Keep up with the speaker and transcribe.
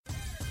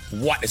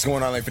What is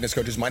going on, online fitness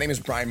coaches? My name is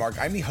Brian Mark.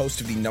 I'm the host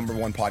of the number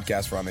one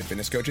podcast for online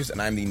fitness coaches, and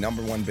I'm the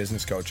number one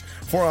business coach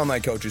for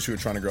online coaches who are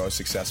trying to grow a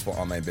successful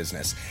online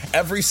business.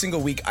 Every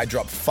single week, I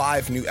drop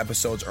 5 new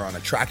episodes around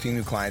attracting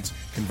new clients,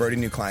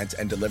 converting new clients,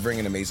 and delivering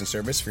an amazing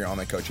service for your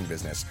online coaching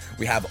business.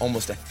 We have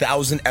almost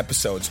 1,000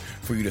 episodes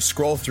for you to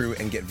scroll through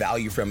and get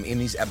value from, and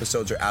these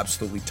episodes are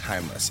absolutely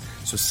timeless.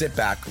 So sit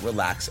back,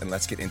 relax, and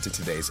let's get into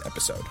today's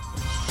episode.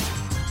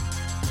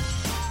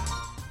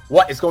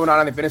 What is going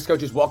on, the fitness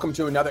coaches? Welcome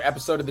to another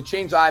episode of the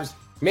Change Lives,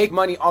 Make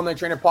Money Online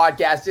Trainer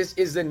podcast. This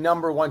is the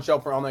number one show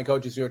for online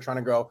coaches who are trying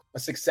to grow a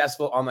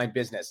successful online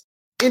business.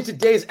 In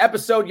today's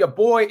episode, your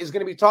boy is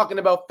going to be talking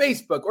about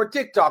Facebook or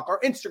TikTok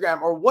or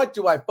Instagram or what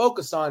do I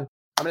focus on?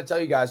 I'm going to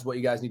tell you guys what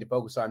you guys need to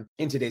focus on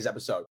in today's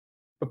episode.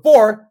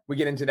 Before we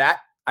get into that,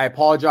 I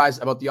apologize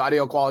about the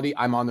audio quality.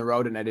 I'm on the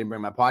road and I didn't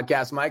bring my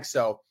podcast mic,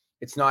 so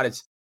it's not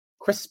as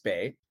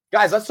crispy.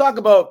 Guys, let's talk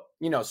about,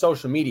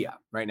 social media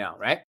right now,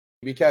 right?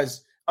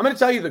 Because I'm going to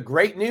tell you the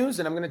great news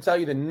and I'm going to tell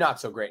you the not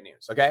so great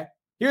news, okay?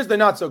 Here's the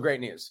not so great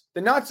news.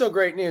 The not so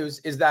great news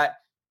is that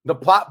the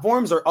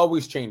platforms are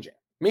always changing,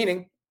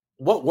 meaning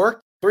what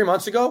worked 3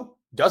 months ago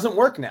doesn't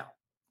work now.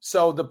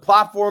 So the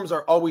platforms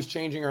are always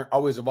changing or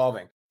always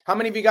evolving. How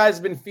many of you guys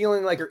have been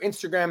feeling like your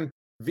Instagram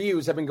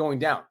views have been going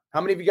down?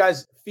 How many of you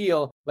guys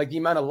feel like the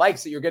amount of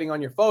likes that you're getting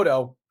on your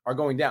photo are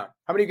going down?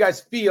 How many of you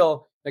guys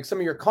feel like some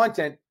of your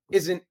content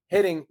isn't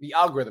hitting the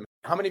algorithm?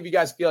 How many of you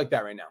guys feel like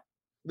that right now?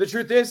 The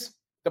truth is,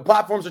 the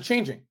platforms are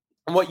changing.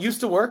 And what used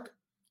to work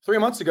 3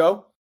 months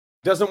ago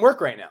doesn't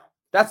work right now.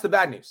 That's the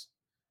bad news.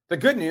 The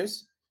good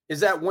news is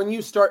that when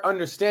you start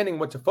understanding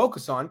what to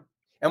focus on,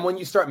 and when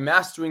you start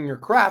mastering your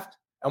craft,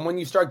 and when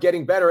you start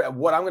getting better at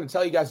what I'm going to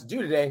tell you guys to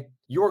do today,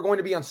 you are going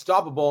to be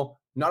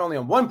unstoppable, not only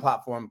on one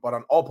platform, but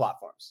on all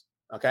platforms.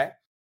 Okay?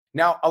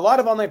 Now, a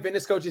lot of online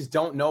fitness coaches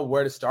don't know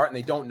where to start and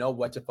they don't know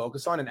what to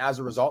focus on. And as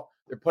a result,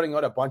 they're putting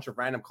out a bunch of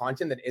random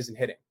content that isn't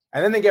hitting.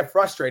 And then they get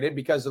frustrated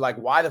because they're like,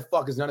 why the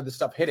fuck is none of this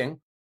stuff hitting?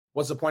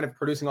 What's the point of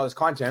producing all this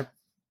content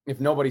if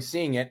nobody's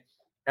seeing it?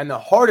 And the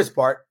hardest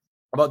part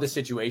about this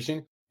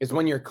situation is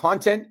when your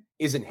content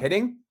isn't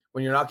hitting,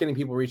 when you're not getting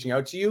people reaching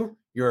out to you,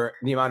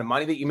 the amount of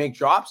money that you make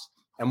drops.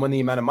 And when the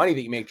amount of money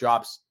that you make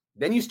drops,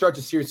 then you start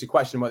to seriously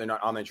question whether or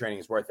not online training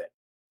is worth it.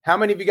 How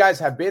many of you guys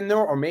have been there,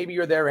 or maybe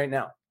you're there right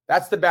now?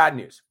 That's the bad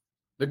news.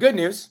 The good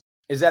news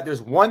is that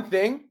there's one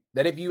thing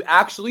that if you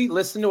actually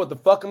listen to what the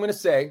fuck I'm going to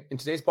say in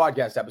today's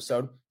podcast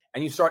episode,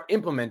 and you start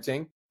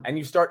implementing and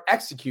you start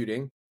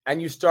executing, and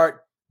you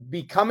start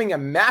becoming a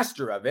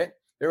master of it,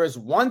 there is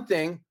one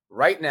thing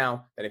right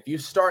now that if you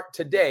start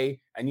today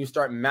and you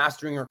start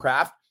mastering your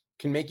craft,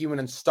 can make you an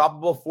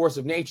unstoppable force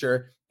of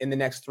nature in the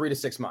next 3 to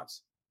 6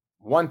 months.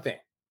 One thing.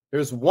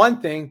 There's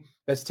one thing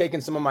that's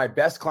taken some of my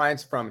best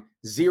clients from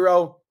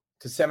 0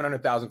 to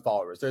 700,000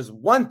 followers. There's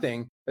one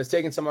thing that's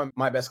taken some of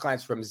my best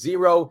clients from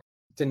 0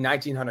 to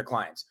 1,900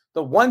 clients.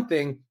 The one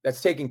thing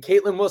that's taken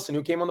Caitlin Wilson,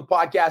 who came on the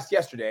podcast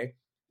yesterday,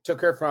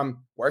 took her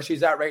from where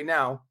she's at right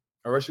now,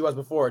 or where she was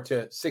before,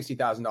 to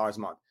 $60,000 a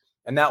month.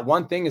 And that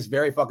one thing is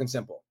very fucking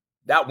simple.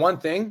 That one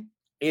thing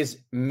is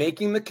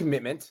making the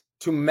commitment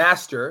to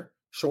master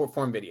short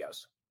form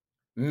videos.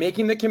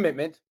 Making the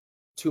commitment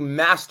to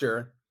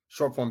master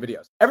short form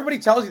videos. Everybody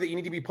tells you that you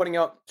need to be putting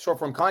out short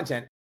form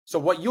content. So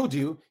what you'll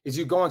do is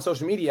you go on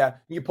social media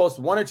and you post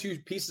 1 or 2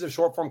 pieces of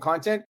short form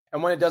content.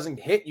 And when it doesn't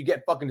hit, you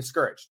get fucking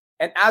discouraged.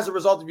 And as a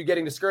result of you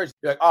getting discouraged,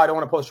 you're like, oh, I don't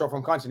want to post short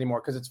form content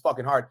anymore because it's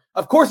fucking hard.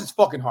 Of course it's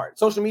fucking hard.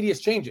 Social media is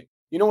changing.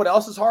 You know what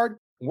else is hard?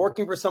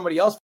 Working for somebody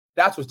else.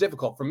 That's what's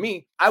difficult. For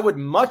me, I would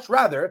much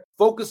rather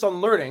focus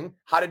on learning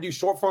how to do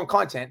short form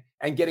content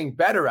and getting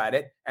better at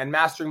it and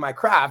mastering my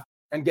craft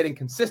and getting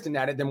consistent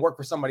at it than work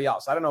for somebody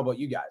else. I don't know about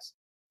you guys.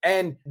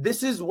 And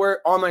this is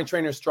where online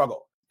trainers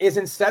struggle, is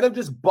instead of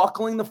just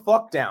buckling the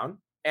fuck down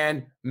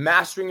and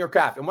mastering your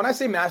craft. And when I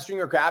say mastering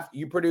your craft,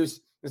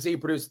 let's say you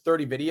produce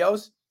 30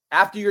 videos.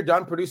 After you're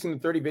done producing the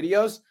 30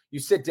 videos, you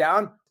sit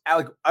down,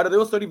 out of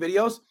those 30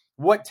 videos,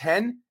 what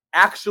 10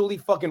 actually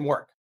fucking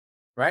work,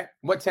 right?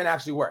 What 10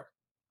 actually work?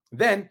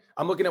 Then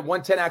I'm looking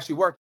at 10 actually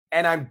work,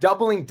 and I'm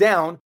doubling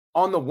down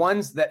on the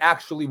ones that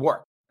actually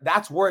work.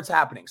 That's where it's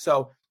happening.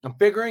 So I'm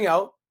figuring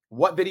out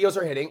what videos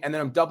are hitting, and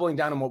then I'm doubling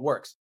down on what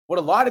works. What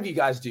a lot of you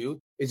guys do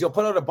is you'll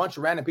put out a bunch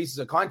of random pieces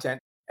of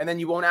content, and then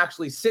you won't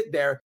actually sit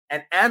there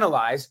and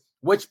analyze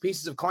which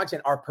pieces of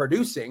content are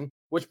producing,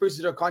 which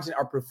pieces of content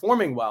are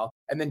performing well,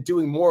 and then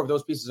doing more of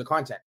those pieces of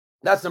content.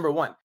 That's number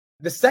one.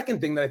 The second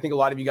thing that I think a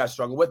lot of you guys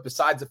struggle with,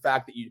 besides the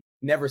fact that you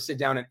never sit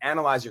down and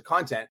analyze your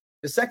content,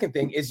 the second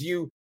thing is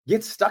you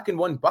get stuck in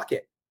one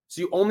bucket.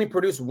 So you only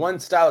produce one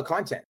style of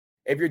content.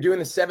 If you're doing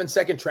the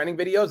 7-second training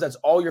videos, that's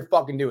all you're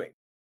fucking doing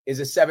is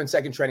the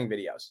 7-second training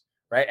videos,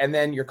 right? And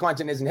then your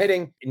content isn't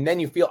hitting, and then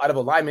you feel out of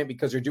alignment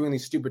because you're doing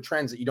these stupid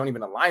trends that you don't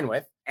even align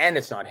with, and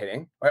it's not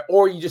hitting, right?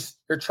 Or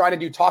you're trying to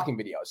do talking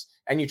videos,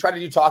 and you try to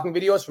do talking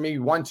videos for maybe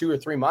 1, 2, or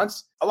 3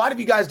 months. A lot of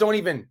you guys don't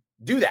even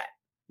do that.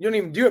 You don't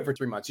even do it for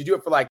 3 months. You do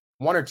it for like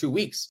 1 or 2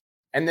 weeks.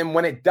 And then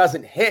when it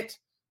doesn't hit,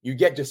 you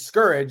get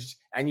discouraged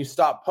and you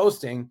stop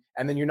posting,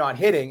 and then you're not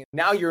hitting.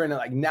 Now you're in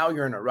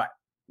a rut.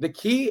 The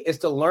key is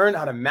to learn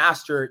how to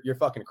master your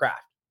fucking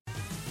craft.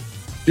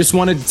 Just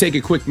wanted to take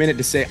a quick minute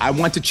to say, I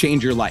want to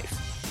change your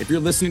life. If you're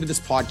listening to this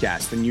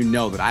podcast, then you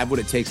know that I have what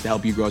it takes to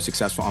help you grow a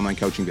successful online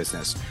coaching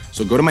business.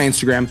 So go to my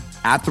Instagram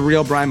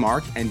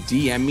 @TheRealBrianMark and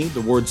DM me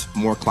the words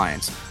more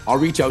clients. I'll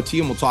reach out to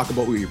you and we'll talk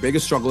about what your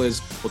biggest struggle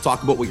is. We'll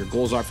talk about what your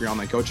goals are for your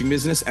online coaching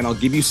business, and I'll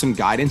give you some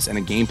guidance and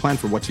a game plan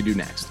for what to do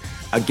next.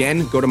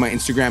 Again, go to my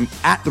Instagram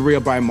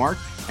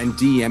 @TheRealBrianMark and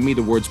DM me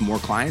the words more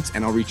clients,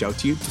 and I'll reach out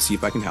to you to see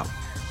if I can help.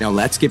 Now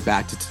let's get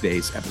back to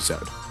today's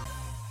episode.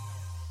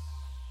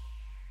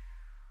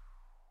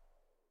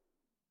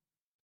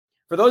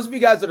 For those of you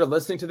guys that are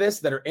listening to this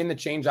that are in the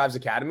Change Lives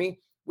Academy,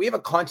 we have a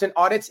content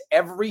audits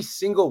every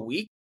single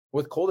week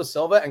with Cole Da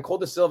Silva, and Cole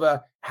Da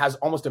Silva has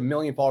almost 1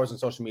 million followers on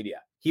social media.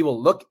 He will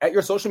look at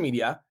your social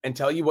media and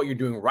tell you what you're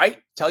doing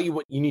right, tell you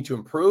what you need to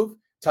improve,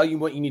 tell you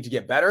what you need to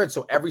get better. And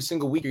so every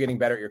single week you're getting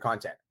better at your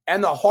content.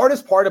 And the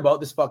hardest part about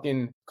this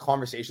fucking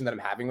conversation that I'm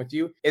having with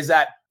you is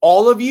that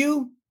all of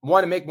you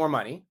want to make more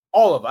money.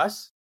 All of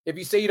us. If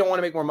you say you don't want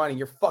to make more money,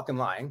 you're fucking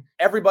lying.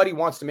 Everybody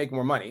wants to make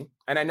more money.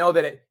 And I know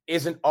that it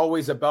isn't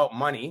always about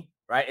money,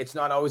 right? It's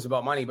not always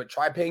about money, but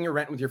try paying your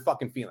rent with your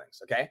fucking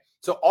feelings, okay?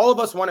 So all of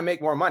us want to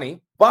make more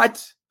money,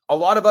 but a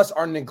lot of us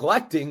are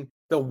neglecting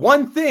the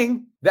one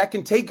thing that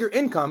can take your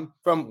income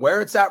from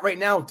where it's at right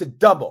now to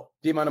double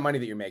the amount of money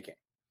that you're making.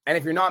 And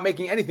if you're not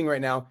making anything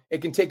right now,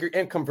 it can take your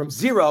income from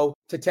 $0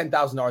 to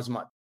 $10,000 a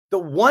month. The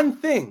one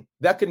thing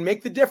that can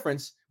make the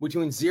difference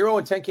between 0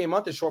 and 10K a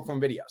month is short form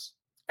videos.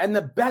 And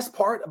the best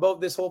part about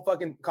this whole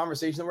fucking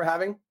conversation that we're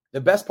having, the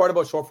best part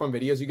about short form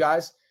videos, you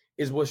guys,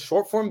 is with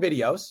short form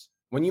videos,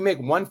 when you make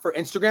one for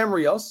Instagram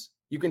Reels,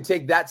 you can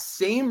take that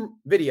same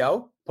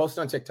video, post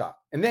it on TikTok.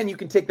 And then you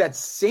can take that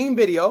same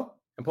video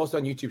and post it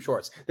on YouTube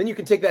Shorts. Then you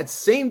can take that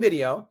same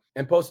video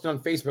and post it on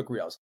Facebook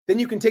Reels. Then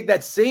you can take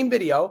that same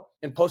video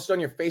and post it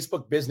on your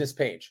Facebook business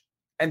page.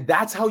 And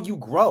that's how you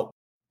grow.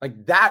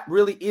 Like that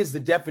really is the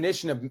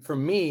definition of, for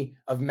me,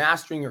 of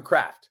mastering your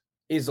craft,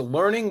 is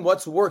learning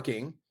what's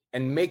working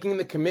and making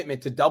the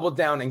commitment to double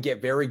down and get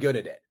very good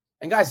at it.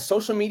 And guys,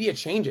 social media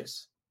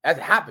changes. That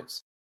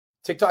happens.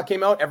 TikTok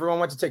came out, everyone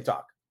went to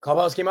TikTok.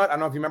 Clubhouse came out. I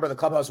don't know if you remember the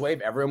Clubhouse wave.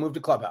 Everyone moved to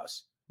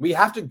Clubhouse. We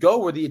have to go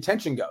where the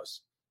attention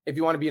goes if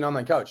you want to be an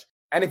online coach.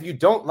 And if you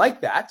don't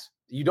like that,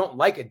 you don't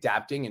like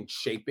adapting and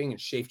shaping and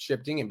shape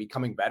shifting and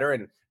becoming better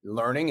and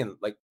learning and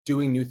like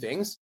doing new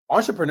things,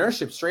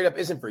 entrepreneurship straight up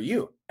isn't for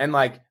you. And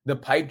like the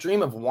pipe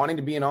dream of wanting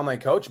to be an online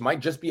coach might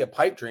just be a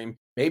pipe dream.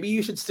 Maybe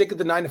you should stick at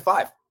the 9 to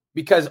 5.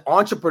 Because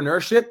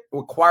entrepreneurship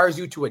requires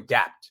you to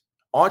adapt.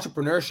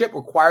 Entrepreneurship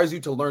requires you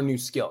to learn new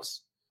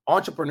skills.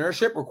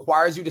 Entrepreneurship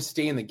requires you to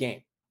stay in the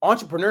game.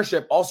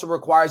 Entrepreneurship also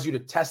requires you to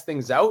test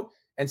things out.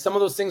 And some of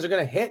those things are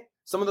going to hit.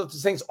 Some of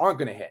those things aren't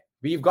going to hit.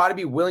 But you've got to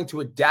be willing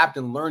to adapt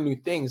and learn new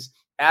things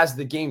as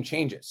the game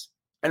changes.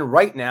 And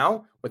right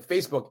now, with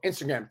Facebook,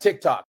 Instagram,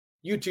 TikTok,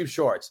 YouTube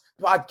Shorts,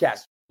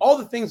 podcasts, all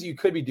the things that you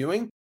could be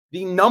doing,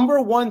 the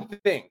number one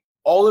thing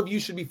all of you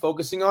should be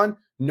focusing on,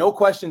 no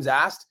questions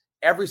asked,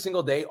 every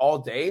single day, all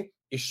day,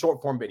 is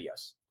short form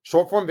videos.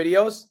 Short form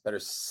videos that are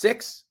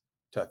 6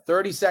 to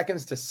 30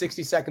 seconds to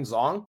 60 seconds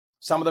long.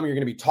 Some of them you're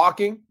going to be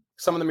talking.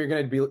 Some of them you're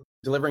going to be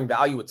delivering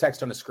value with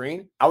text on a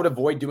screen. I would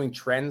avoid doing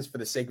trends for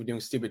the sake of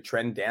doing stupid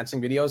trend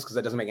dancing videos because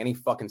that doesn't make any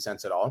fucking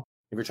sense at all.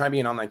 If you're trying to be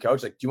an online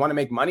coach, like, do you want to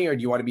make money or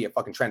do you want to be a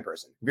fucking trend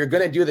person? If you're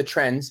going to do the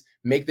trends,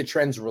 make the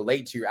trends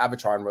relate to your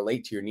avatar and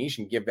relate to your niche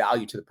and give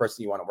value to the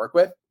person you want to work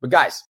with. But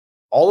guys,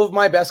 all of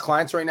my best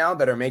clients right now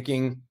that are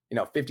making,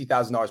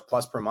 $50,000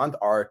 plus per month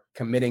are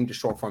committing to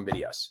short form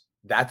videos.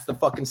 That's the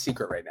fucking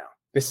secret right now.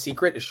 The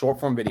secret is short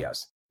form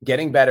videos,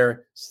 getting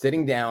better,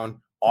 sitting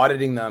down,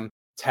 auditing them,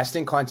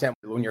 testing content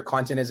when your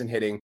content isn't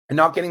hitting, and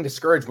not getting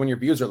discouraged when your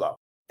views are low.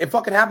 It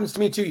fucking happens to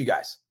me too, you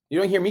guys. You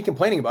don't hear me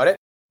complaining about it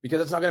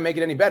because it's not going to make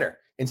it any better.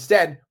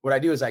 Instead, what I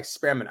do is I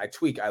experiment, I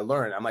tweak, I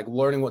learn. I'm like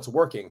learning what's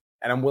working,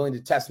 and I'm willing to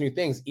test new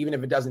things, even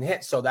if it doesn't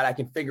hit, so that I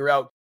can figure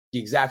out the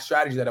exact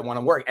strategy that I want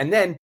to work. And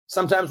then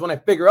sometimes when I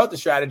figure out the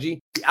strategy,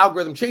 the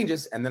algorithm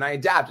changes and then I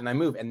adapt and I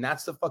move. And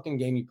that's the fucking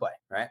game you play,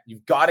 right?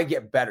 You've got to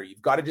get better.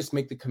 You've got to just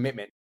make the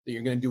commitment that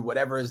you're going to do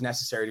whatever is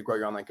necessary to grow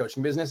your online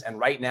coaching business. And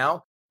right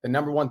now, the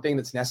number one thing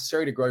that's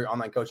necessary to grow your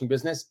online coaching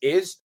business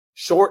is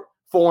short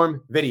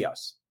form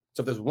videos.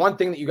 So if there's one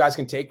thing that you guys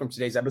can take from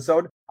today's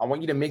episode, I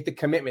want you to make the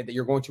commitment that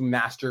you're going to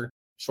master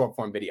short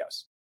form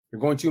videos.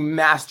 You're going to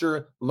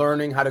master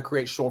learning how to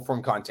create short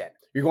form content.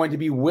 You're going to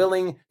be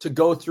willing to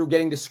go through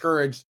getting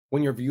discouraged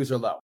when your views are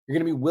low. You're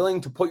going to be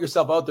willing to put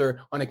yourself out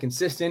there on a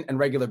consistent and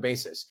regular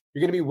basis.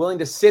 You're going to be willing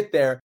to sit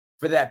there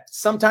for that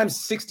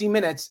sometimes 60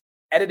 minutes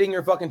editing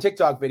your fucking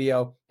TikTok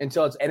video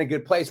until it's in a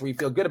good place where you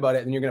feel good about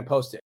it, and you're going to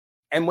post it.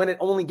 And when it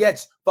only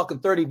gets fucking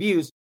 30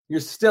 views,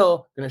 you're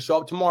still going to show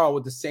up tomorrow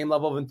with the same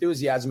level of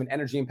enthusiasm and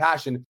energy and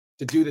passion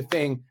to do the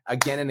thing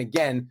again and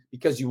again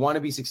because you want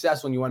to be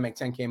successful and you want to make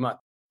 10K a month.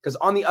 Because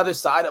on the other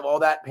side of all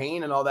that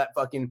pain and all that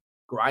fucking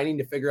grinding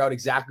to figure out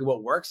exactly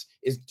what works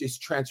is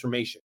just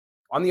transformation.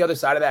 On the other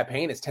side of that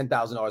pain is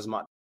 $10,000 a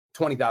month,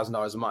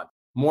 $20,000 a month,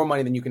 more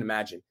money than you can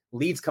imagine,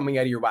 leads coming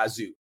out of your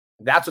wazoo.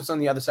 That's what's on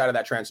the other side of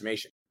that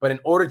transformation. But in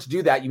order to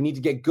do that, you need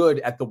to get good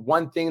at the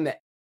one thing that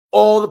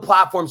all the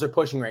platforms are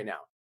pushing right now.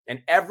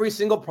 And every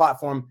single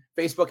platform,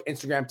 Facebook,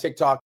 Instagram,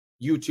 TikTok,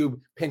 YouTube,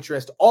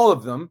 Pinterest, all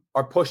of them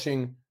are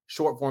pushing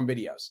short form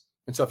videos.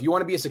 And so if you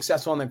want to be a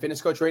successful online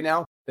fitness coach right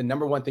now, the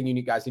number one thing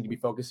you guys need to be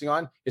focusing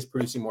on is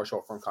producing more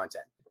short form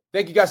content.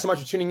 Thank you guys so much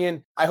for tuning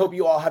in. I hope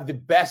you all have the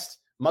best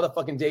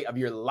motherfucking day of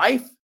your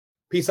life.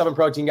 Peace, love, and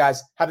protein,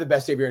 guys. Have the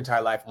best day of your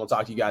entire life. And we'll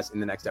talk to you guys in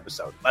the next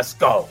episode. Let's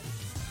go.